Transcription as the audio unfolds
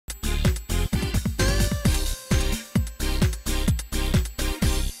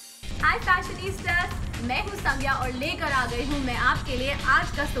फैशनीस्टास, मैं हूँ संध्या और लेकर आ गई हूँ मैं आपके लिए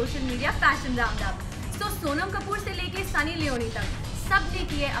आज का सोशल मीडिया फैशन राउंडअप। तो सोनम कपूर से लेके सनी लियोनी तक सबने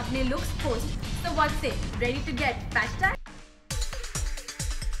किए अपने looks post. So what's it? Ready to get fashtag?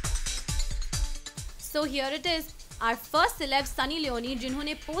 So here it is, our first celeb Sunny Leone,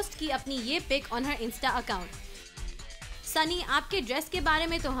 जिन्होंने पोस्ट की अपनी ये pick on her Insta account. Sunny, आपके ड्रेस के बारे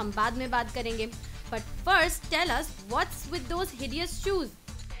में तो हम बाद में बात करेंगे, but first tell us what's with those hideous shoes.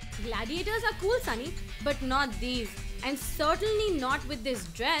 Gladiators are cool, Sunny, but not these, and certainly not with this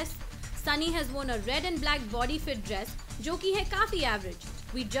dress. Sunny has worn a red and black body fit dress, जो कि है काफी average.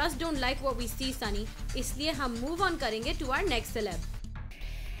 We just don't like what we see, Sunny. इसलिए हम move on करेंगे to our next celeb.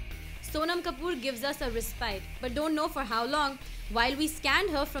 Sonam Kapoor gives us a respite, but don't know for how long. While we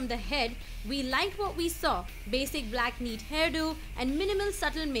scanned her from the head, we liked what we saw. Basic black neat hairdo and minimal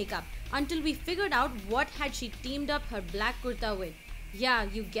subtle makeup, until we figured out what had she teamed up her black kurta with. Yeah,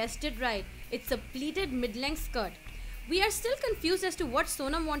 you guessed it right. It's a pleated mid-length skirt. We are still confused as to what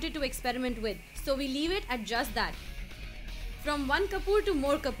Sonam wanted to experiment with, so we leave it at just that. From one Kapoor to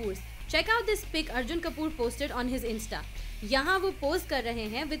more Kapoors, check out this pic Arjun Kapoor posted on his Insta. यहाँ वो pose कर रहे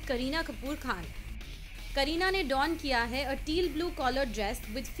हैं with Kareena Kapoor Khan. Kareena ने don किया है a teal blue collared dress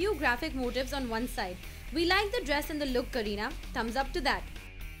with few graphic motifs on one side. We like the dress and the look, Kareena. Thumbs up to that.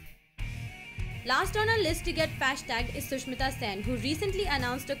 Last on our list to get fashtagged is Sushmita Sen, who recently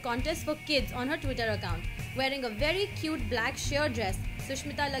announced a contest for kids on her Twitter account. Wearing a very cute black sheer dress,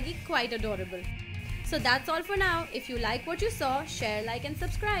 Sushmita lagi quite adorable. So that's all for now. If you like what you saw, share, like and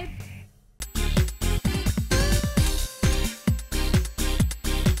subscribe.